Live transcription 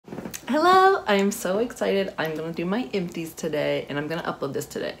Hello, I am so excited. I'm gonna do my empties today and I'm gonna upload this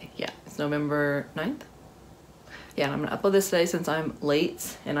today. Yeah, it's November 9th. Yeah, and I'm gonna upload this today since I'm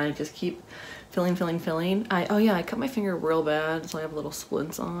late and I just keep filling. Oh yeah, I cut my finger real bad, so I have little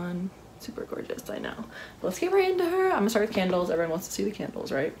splints on. Super gorgeous, I know. Let's get right into her. I'm gonna start with candles. Everyone wants to see the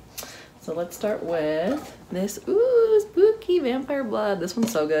candles, right? So let's start with this, ooh, spooky vampire blood. This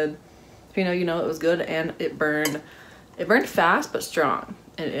one's so good. If you know, it was good, and it burned fast but strong.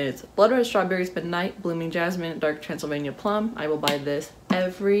 It is Blood Red Strawberries, Midnight, Blooming Jasmine, Dark Transylvania Plum. I will buy this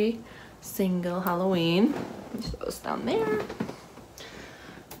every single Halloween. Just throw this down there.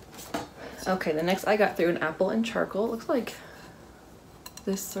 Okay, the next I got through an apple and charcoal. It looks like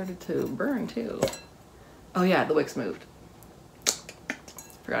this started to burn too. Oh yeah, the wicks moved.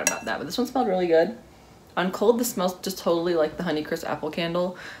 Forgot about that, but this one smelled really good. On cold, this smells just totally like the Honeycrisp apple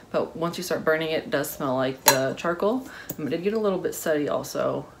candle, but once you start burning it, it does smell like the charcoal. It did get a little bit sudsy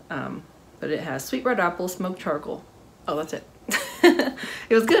also, but it has sweet red apple, smoked charcoal. Oh, that's it.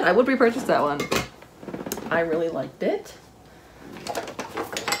 It was good. I would repurchase that one. I really liked it.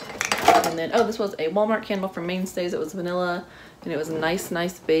 And then, oh, this was a Walmart candle from Mainstays. It was vanilla, and it was a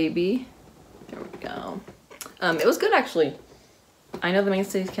nice baby. There we go. It was good, actually. I know the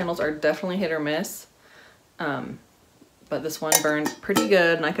Mainstays candles are definitely hit or miss. But this one burned pretty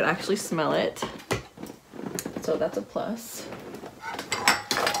good and I could actually smell it. So that's a plus.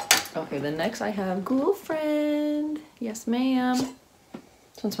 Okay, then next I have Ghoul Friend. Yes, ma'am.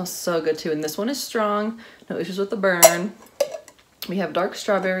 This one smells so good too. And this one is strong. No issues with the burn. We have Dark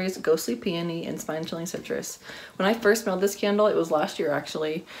Strawberries, Ghostly Peony, and Spine Chilling Citrus. When I first smelled this candle, it was last year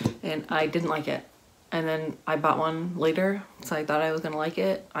actually, and I didn't like it. And then I bought one later, so I thought I was gonna like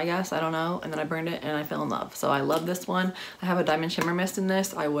it, I guess, I don't know. And then I burned it and I fell in love. So I love this one. I have a Diamond Shimmer Mist in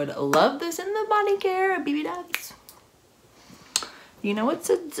this. I would love this in the body care, BB dogs. You know what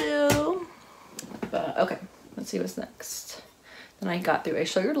to do. But okay, let's see what's next. Then I got through a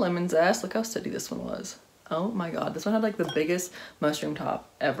Sugared Lemon Zest. Look how steady this one was. Oh my God, this one had like the biggest mushroom top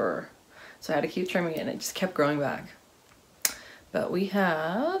ever. So I had to keep trimming it and it just kept growing back. But we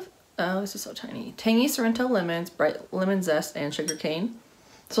have, oh, this is so tiny. Tangy Sorrento Lemons, Bright Lemon Zest, and Sugar Cane.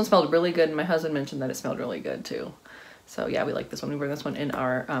 This one smelled really good, and my husband mentioned that it smelled really good too. So yeah, we like this one. We bring this one in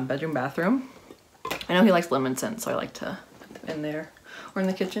our bedroom bathroom. I know he likes lemon scent, so I like to put them in there. Or in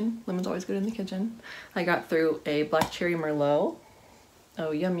the kitchen. Lemon's always good in the kitchen. I got through a Black Cherry Merlot.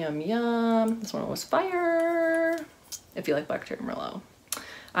 Oh, yum, yum, yum. This one was fire. If you like Black Cherry Merlot.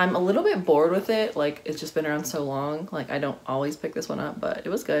 I'm a little bit bored with it, like it's just been around so long, like I don't always pick this one up, but it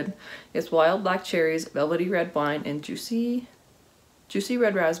was good. It's wild black cherries, velvety red wine, and juicy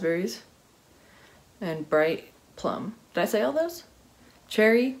red raspberries, and bright plum. Did I say all those?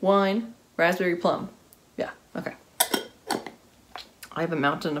 Cherry, wine, raspberry, plum. Yeah, okay. I have a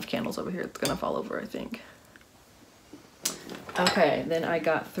mountain of candles over here. It's gonna fall over, I think. Okay, then I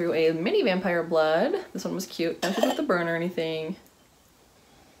got through a mini vampire blood. This one was cute. Nothing with the burn or anything.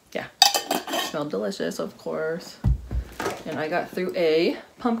 Yeah, smelled delicious, of course. And I got through a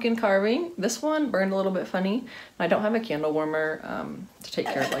pumpkin carving. This one burned a little bit funny. I don't have a candle warmer to take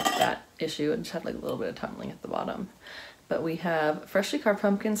care of like that issue. It just had like a little bit of tumbling at the bottom. But we have freshly carved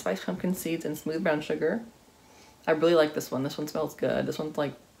pumpkin, spiced pumpkin seeds, and smooth brown sugar. I really like this one. This one smells good. This one's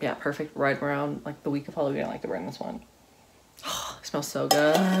like, yeah, perfect right around like the week of Halloween. I like to burn this one. Oh, it smells so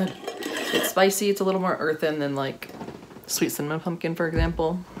good. It's spicy. It's a little more earthen than like sweet cinnamon pumpkin, for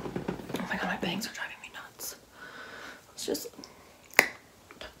example. Oh my God, my bangs are driving me nuts. Let's just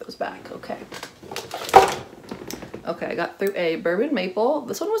tuck those back. Okay. Okay, I got through a bourbon maple.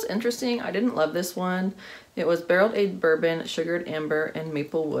 This one was interesting. I didn't love this one. It was barrel aged bourbon, sugared amber, and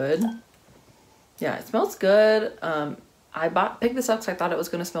maple wood. Yeah, it smells good. I picked this up because I thought it was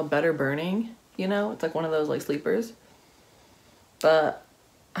going to smell better burning. You know, it's like one of those like sleepers. But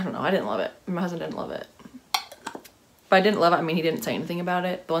I don't know. I didn't love it. My husband didn't love it. But I didn't love it. I mean, he didn't say anything about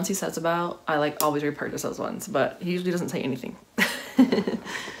it. The ones he says about, I like always repurchase those ones, but he usually doesn't say anything.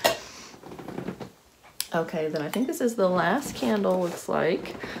 Okay, then I think this is the last candle, looks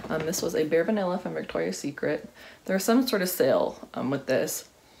like. This was a Bare Vanilla from Victoria's Secret. There's some sort of sale with this.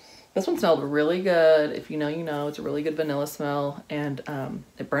 This one smelled really good. If you know, you know. It's a really good vanilla smell, and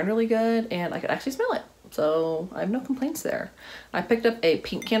it burned really good, and I could actually smell it. So I have no complaints there. I picked up a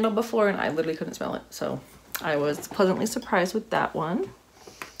pink candle before, and I literally couldn't smell it. So I was pleasantly surprised with that one.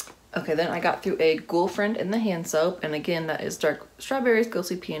 Okay, then I got through a Ghoul Friend in the hand soap. And again, that is Dark Strawberries,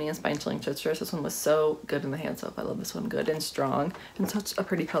 Ghostly Peony, and Spine Chilling Citrus. This one was so good in the hand soap. I love this one. Good and strong. And such a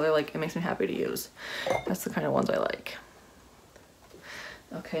pretty color. Like, it makes me happy to use. That's the kind of ones I like.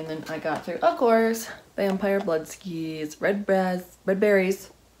 Okay, and then I got through, of course, Vampire Blood Skis, Red Berries.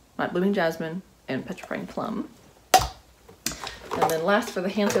 Night Blooming Jasmine, and Petrifying Plum. And then last for the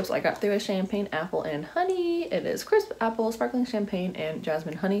hand soaps, I got through a Champagne Apple and Honey. It is crisp apple, sparkling champagne, and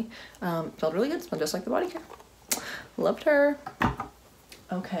jasmine honey. Felt really good, smelled just like the body care. Loved her.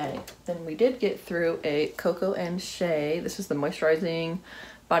 Okay, then we did get through a Coco and Shea. This is the moisturizing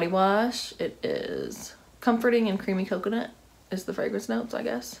body wash. It is comforting and creamy coconut is the fragrance notes, I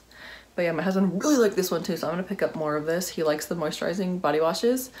guess. But yeah, my husband really liked this one too, so I'm gonna pick up more of this. He likes the moisturizing body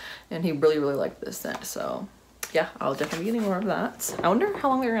washes, and he really liked this scent. So yeah, I'll definitely be getting more of that. I wonder how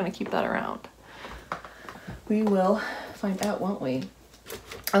long they're gonna keep that around. We will find out, won't we?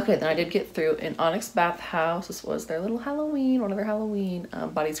 Okay, then I did get through an Onyx bathhouse. This was their little Halloween, one of their Halloween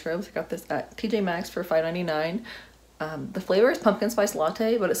body scrubs. I got this at TJ Maxx for $5.99. The flavor is pumpkin spice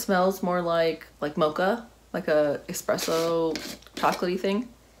latte, but it smells more like mocha, like a espresso chocolatey thing.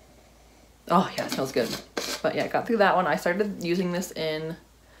 Oh yeah, it smells good. But yeah, I got through that one. I started using this in,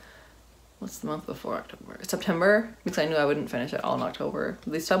 what's the month before October? September, because I knew I wouldn't finish it all in October.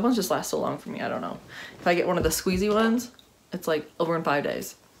 These tub ones just last so long for me, I don't know. If I get one of the squeezy ones, it's like over in 5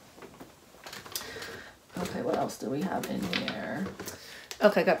 days. Okay, what else do we have in here?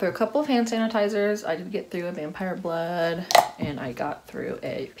 Okay, I got through a couple of hand sanitizers. I did get through a Vampire Blood, and I got through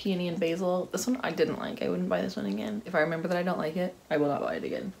a Peony and Basil. This one I didn't like. I wouldn't buy this one again. If I remember that I don't like it, I will not buy it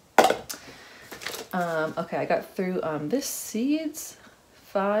again. Okay, I got through this Seeds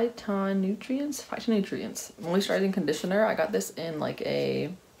Phytonutrients moisturizing conditioner. I got this in like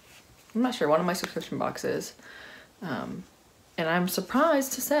I'm not sure, one of my subscription boxes. And I'm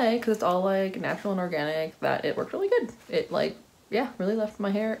surprised to say, because it's all like natural and organic, that it worked really good. It like, yeah, really left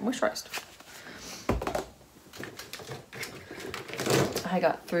my hair moisturized. I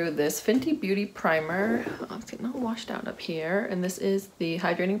got through this Fenty Beauty Primer. It's getting all washed out up here. And this is the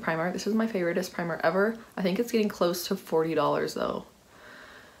Hydrating Primer. This is my favoriteest primer ever. I think it's getting close to $40 though.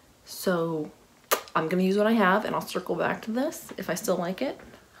 So I'm gonna use what I have, and I'll circle back to this if I still like it.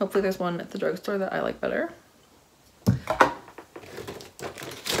 Hopefully there's one at the drugstore that I like better.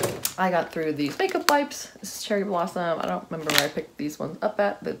 I got through these makeup wipes. This is Cherry Blossom. I don't remember where I picked these ones up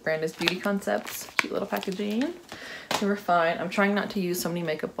at. The brand is Beauty Concepts. Cute little packaging. They were fine. I'm trying not to use so many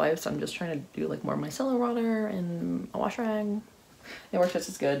makeup wipes. I'm just trying to do like more micellar water and a wash rag. It works just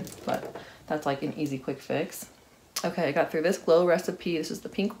as good, but that's like an easy quick fix. Okay, I got through this Glow Recipe. This is the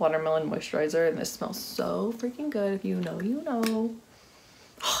Pink Watermelon Moisturizer, and this smells so freaking good. If you know, you know.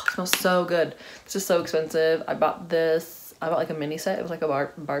 Oh, it smells so good. This is so expensive. I bought like a mini set. It was like a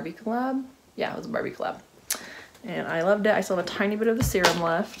Barbie collab. Yeah, it was a Barbie collab. And I loved it. I still have a tiny bit of the serum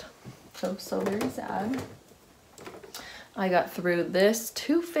left. So very sad. I got through this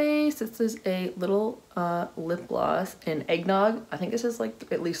Too Faced. This is a little lip gloss in Eggnog. I think this is like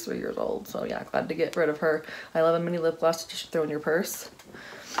at least 3 years old. So yeah, glad to get rid of her. I love a mini lip gloss to just throw in your purse.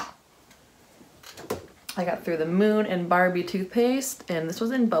 I got through the Moon and Barbie toothpaste, and this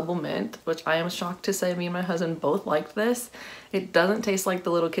was in Bubble Mint, which I am shocked to say me and my husband both liked this. It doesn't taste like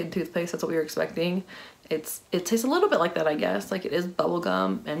the little kid toothpaste. That's what we were expecting. It tastes a little bit like that, I guess. Like it is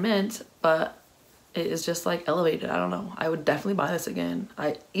bubblegum and mint, but it is just like elevated. I don't know. I would definitely buy this again.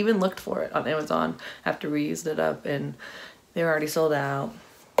 I even looked for it on Amazon after we used it up, and they were already sold out.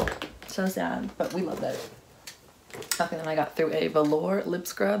 So sad, but we loved it. Okay, then I got through a velour lip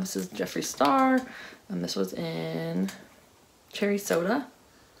scrub. This is Jeffree Star. And this was in Cherry Soda.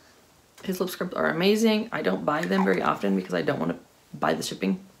 His lip scrubs are amazing. I don't buy them very often because I don't want to buy the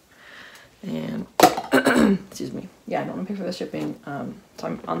shipping. And, excuse me. Yeah, I don't want to pay for the shipping. So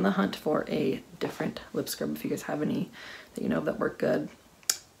I'm on the hunt for a different lip scrub. If you guys have any that you know that work good,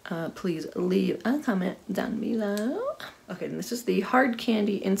 please leave a comment down below. Okay, and this is the Hard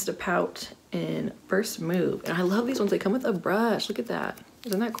Candy Insta Pout in First Move. And I love these ones. They come with a brush. Look at that.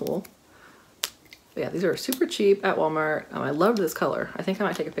 Isn't that cool? But yeah, these are super cheap at Walmart. I loved this color. I think I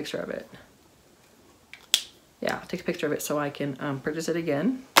might take a picture of it. Yeah, I'll take a picture of it so I can purchase it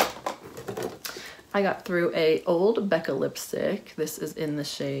again. I got through a old Becca lipstick. This is in the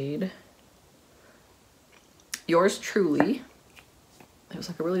shade Yours Truly. It was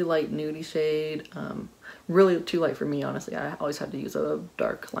like a really light nudie shade. Really too light for me, honestly. I always had to use a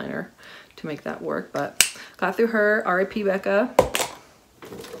dark liner to make that work, but got through her. R.I.P. Becca.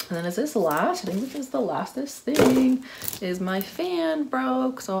 And then is this last? I think this is the lastest thing. Is my fan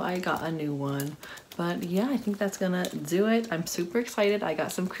broke, so I got a new one. But yeah, I think that's gonna do it. I'm super excited. I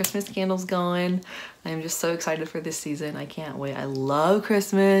got some Christmas candles going. I'm just so excited for this season. I can't wait. I love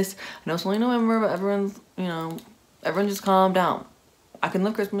Christmas. I know it's only November, but everyone's, you know, everyone just calm down. I can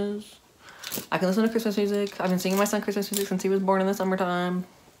love Christmas. I can listen to Christmas music. I've been singing my son Christmas music since he was born in the summertime.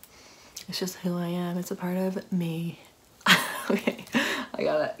 It's just who I am. It's a part of me. Okay. I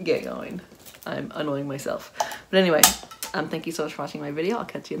gotta get going. I'm annoying myself. But anyway, thank you so much for watching my video. I'll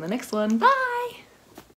catch you in the next one. Bye!